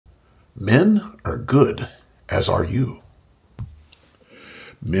Men are good, as are you.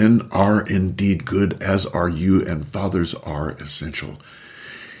 Men are indeed good, as are you, and fathers are essential.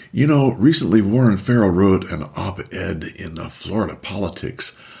 You know, recently Warren Farrell wrote an op-ed in the Florida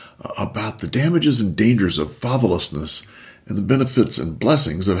Politics about the damages and dangers of fatherlessness and the benefits and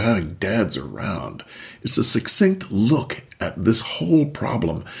blessings of having dads around. It's a succinct look at this whole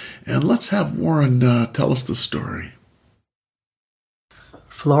problem, and let's have Warren tell us the story.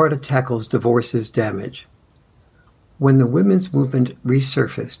 Florida tackles divorce's damage. When the women's movement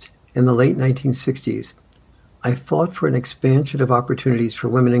resurfaced in the late 1960s, I fought for an expansion of opportunities for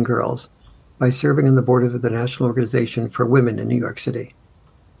women and girls by serving on the board of the National Organization for Women in New York City.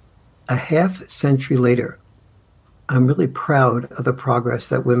 A half century later, I'm really proud of the progress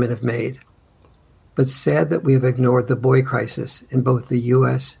that women have made, but sad that we have ignored the boy crisis in both the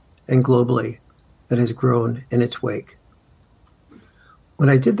U.S. and globally that has grown in its wake. When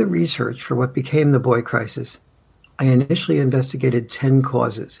I did the research for what became the boy crisis, I initially investigated 10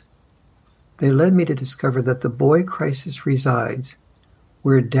 causes. They led me to discover that the boy crisis resides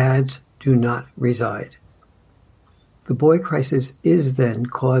where dads do not reside. The boy crisis is then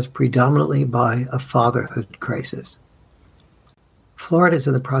caused predominantly by a fatherhood crisis. Florida is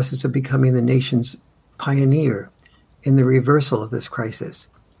in the process of becoming the nation's pioneer in the reversal of this crisis.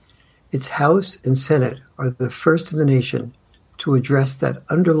 Its House and Senate are the first in the nation to address that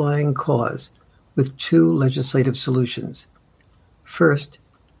underlying cause with two legislative solutions. First,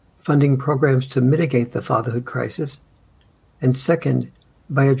 funding programs to mitigate the fatherhood crisis, and second,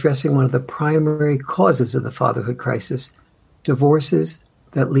 by addressing one of the primary causes of the fatherhood crisis, divorces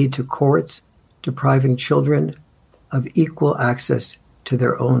that lead to courts depriving children of equal access to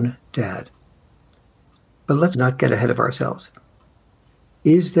their own dad. But let's not get ahead of ourselves.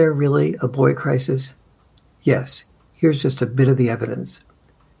 Is there really a boy crisis? Yes. Here's just a bit of the evidence.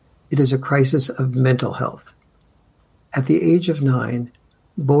 It is a crisis of mental health. At the age of 9,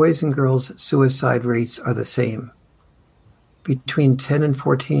 boys and girls' suicide rates are the same. Between 10 and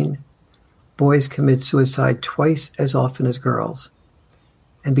 14, boys commit suicide twice as often as girls,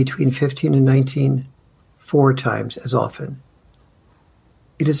 and between 15 and 19, 4 times as often.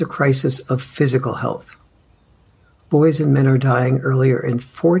 It is a crisis of physical health. Boys and men are dying earlier in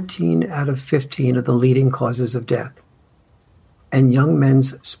 14 out of 15 of the leading causes of death. And young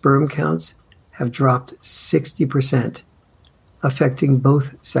men's sperm counts have dropped 60%, affecting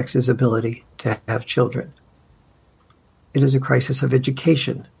both sexes' ability to have children. It is a crisis of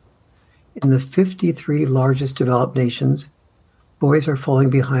education. In the 53 largest developed nations, boys are falling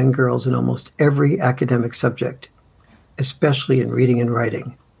behind girls in almost every academic subject, especially in reading and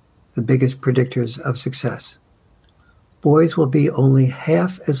writing, the biggest predictors of success. Boys will be only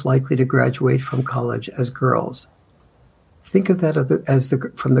half as likely to graduate from college as girls. Think of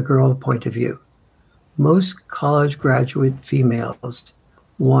that from the girl point of view. Most college graduate females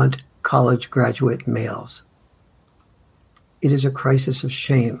want college graduate males. It is a crisis of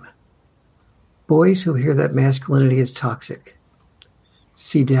shame. Boys who hear that masculinity is toxic,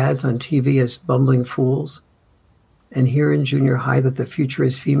 see dads on TV as bumbling fools, and hear in junior high that the future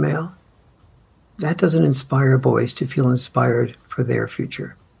is female, that doesn't inspire boys to feel inspired for their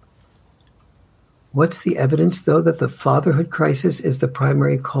future. What's the evidence, though, that the fatherhood crisis is the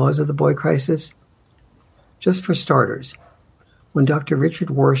primary cause of the boy crisis? Just for starters, when Dr. Richard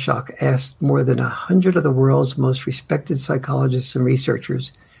Warshak asked more than 100 of the world's most respected psychologists and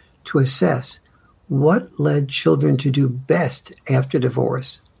researchers to assess what led children to do best after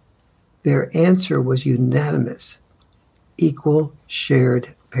divorce, their answer was unanimous: equal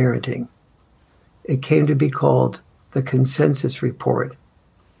shared parenting. It came to be called the consensus report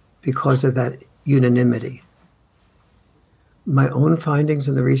because of that unanimity. My own findings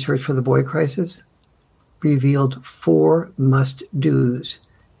in the research for the boy crisis revealed 4 must-dos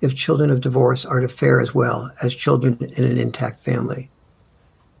if children of divorce are to fare as well as children in an intact family.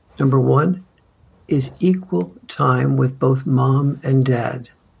 Number 1 is equal time with both mom and dad.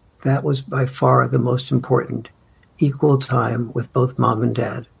 That was by far the most important. Equal time with both mom and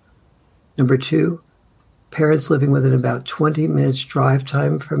dad. Number 2, parents living within about 20 minutes drive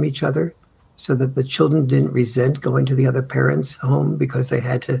time from each other, so that the children didn't resent going to the other parents' home because they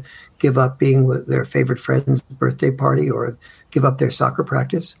had to give up being with their favorite friend's birthday party or give up their soccer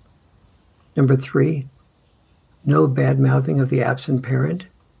practice. Number 3, no bad-mouthing of the absent parent.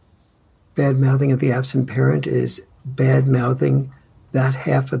 Bad-mouthing of the absent parent is bad-mouthing that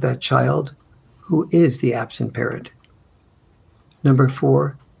half of that child who is the absent parent. Number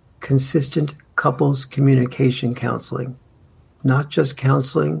 4, consistent couples communication counseling. Not just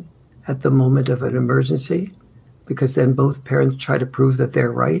counseling at the moment of an emergency, because then both parents try to prove that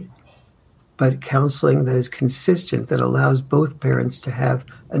they're right, but counseling that is consistent, that allows both parents to have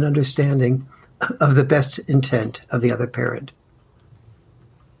an understanding of the best intent of the other parent.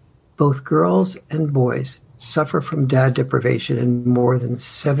 Both girls and boys suffer from dad deprivation in more than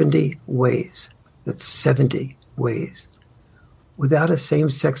 70 ways. That's 70 ways. Without a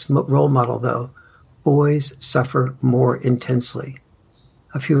same-sex role model, though, boys suffer more intensely.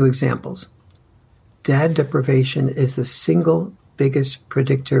 A few examples. Dad deprivation is the single biggest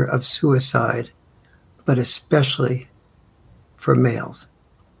predictor of suicide, but especially for males.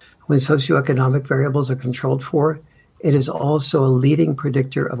 When socioeconomic variables are controlled for, it is also a leading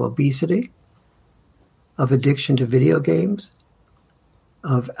predictor of obesity, of addiction to video games,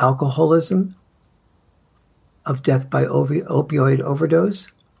 of alcoholism, of death by opioid overdose,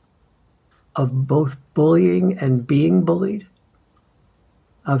 of both bullying and being bullied,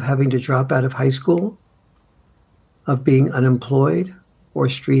 of having to drop out of high school, of being unemployed or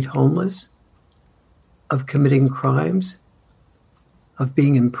street homeless, of committing crimes, of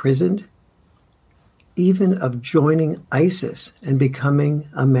being imprisoned, even of joining ISIS and becoming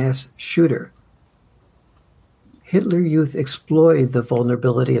a mass shooter. Hitler Youth exploited the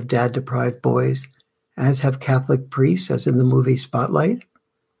vulnerability of dad-deprived boys, as have Catholic priests, as in the movie Spotlight,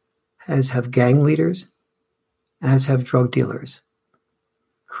 as have gang leaders, as have drug dealers,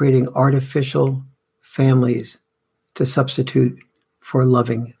 creating artificial families to substitute for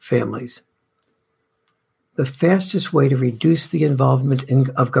loving families. The fastest way to reduce the involvement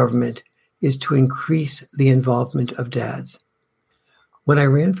of government is to increase the involvement of dads. When I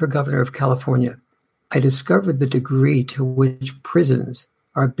ran for governor of California, I discovered the degree to which prisons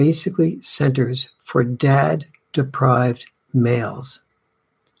are basically centers for dad-deprived males.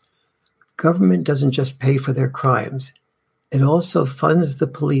 Government doesn't just pay for their crimes, it also funds the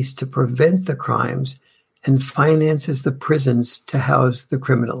police to prevent the crimes and finances the prisons to house the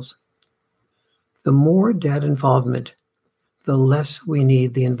criminals. The more dad involvement, the less we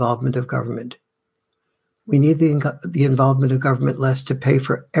need the involvement of government. We need the involvement of government less to pay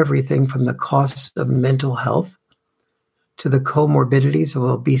for everything from the costs of mental health to the comorbidities of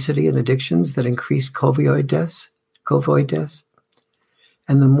obesity and addictions that increase COVID deaths.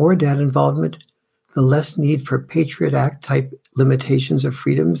 And the more dad involvement, the less need for Patriot Act type limitations of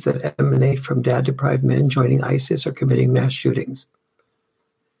freedoms that emanate from dad-deprived men joining ISIS or committing mass shootings.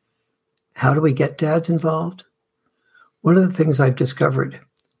 How do we get dads involved? One of the things I've discovered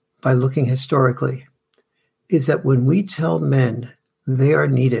by looking historically is that when we tell men they are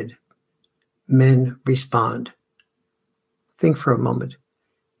needed, men respond. Think for a moment.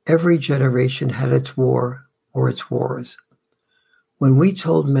 Every generation had its war or its wars. When we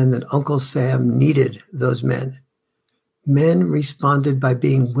told men that Uncle Sam needed those men, men responded by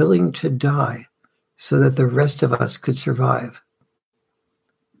being willing to die so that the rest of us could survive.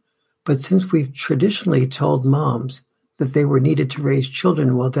 But since we've traditionally told moms that they were needed to raise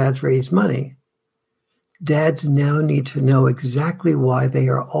children while dads raised money, dads now need to know exactly why they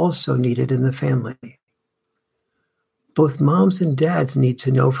are also needed in the family. Both moms and dads need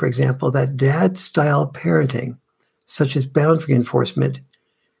to know, for example, that dad-style parenting, such as boundary enforcement,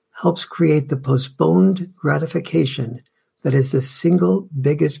 helps create the postponed gratification that is the single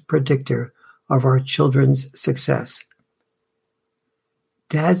biggest predictor of our children's success.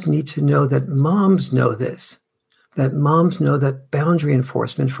 Dads need to know that moms know this, that moms know that boundary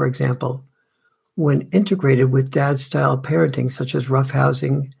enforcement, for example, when integrated with dad-style parenting, such as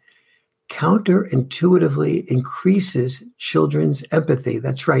roughhousing, counterintuitively increases children's empathy.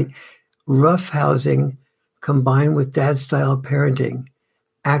 That's right. Roughhousing combined with dad-style parenting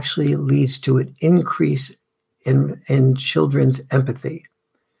actually leads to an increase in children's empathy.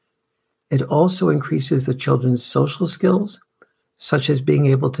 It also increases the children's social skills, such as being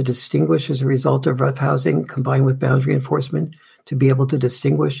able to distinguish as a result of roughhousing combined with boundary enforcement, to be able to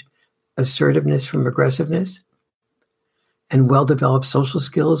distinguish assertiveness from aggressiveness. And well-developed social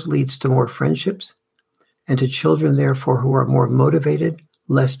skills leads to more friendships, and to children, therefore, who are more motivated,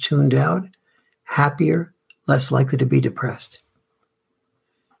 less tuned out, happier, less likely to be depressed.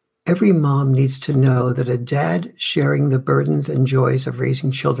 Every mom needs to know that a dad sharing the burdens and joys of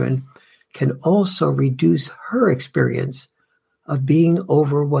raising children can also reduce her experience of being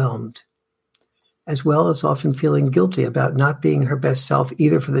overwhelmed, as well as often feeling guilty about not being her best self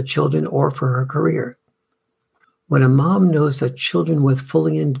either for the children or for her career. When a mom knows that children with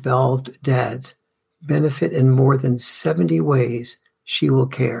fully involved dads benefit in more than 70 ways, she will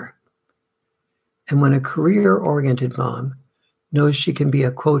care. And when a career-oriented mom knows she can be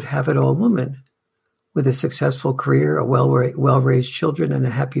a, quote, have-it-all woman with a successful career, a well-raised children, and a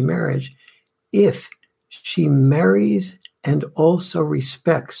happy marriage, if she marries and also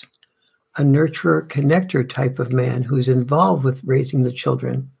respects a nurturer, connector type of man who's involved with raising the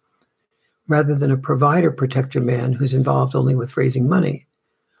children, rather than a provider, protector man who's involved only with raising money,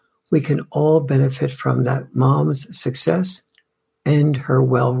 we can all benefit from that mom's success and her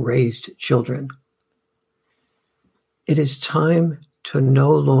well-raised children. It is time to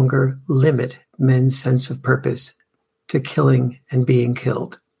no longer limit men's sense of purpose to killing and being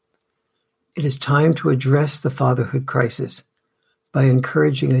killed. It is time to address the fatherhood crisis by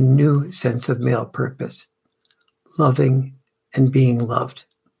encouraging a new sense of male purpose, loving and being loved.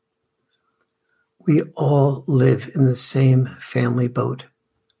 We all live in the same family boat.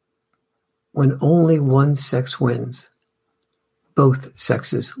 When only one sex wins, both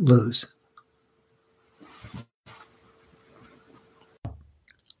sexes lose.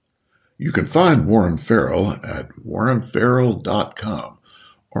 You can find Warren Farrell at warrenfarrell.com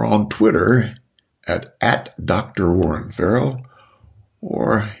or on Twitter at Dr. Warren Farrell,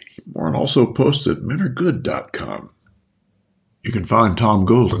 or Warren also posts at menaregood.com. You can find Tom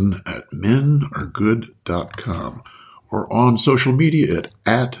Golden at menaregood.com or on social media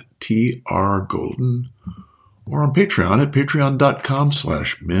at TRGolden or on Patreon at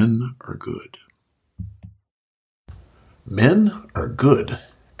patreon.com/menaregood. Men are good,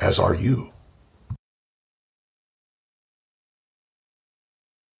 as are you.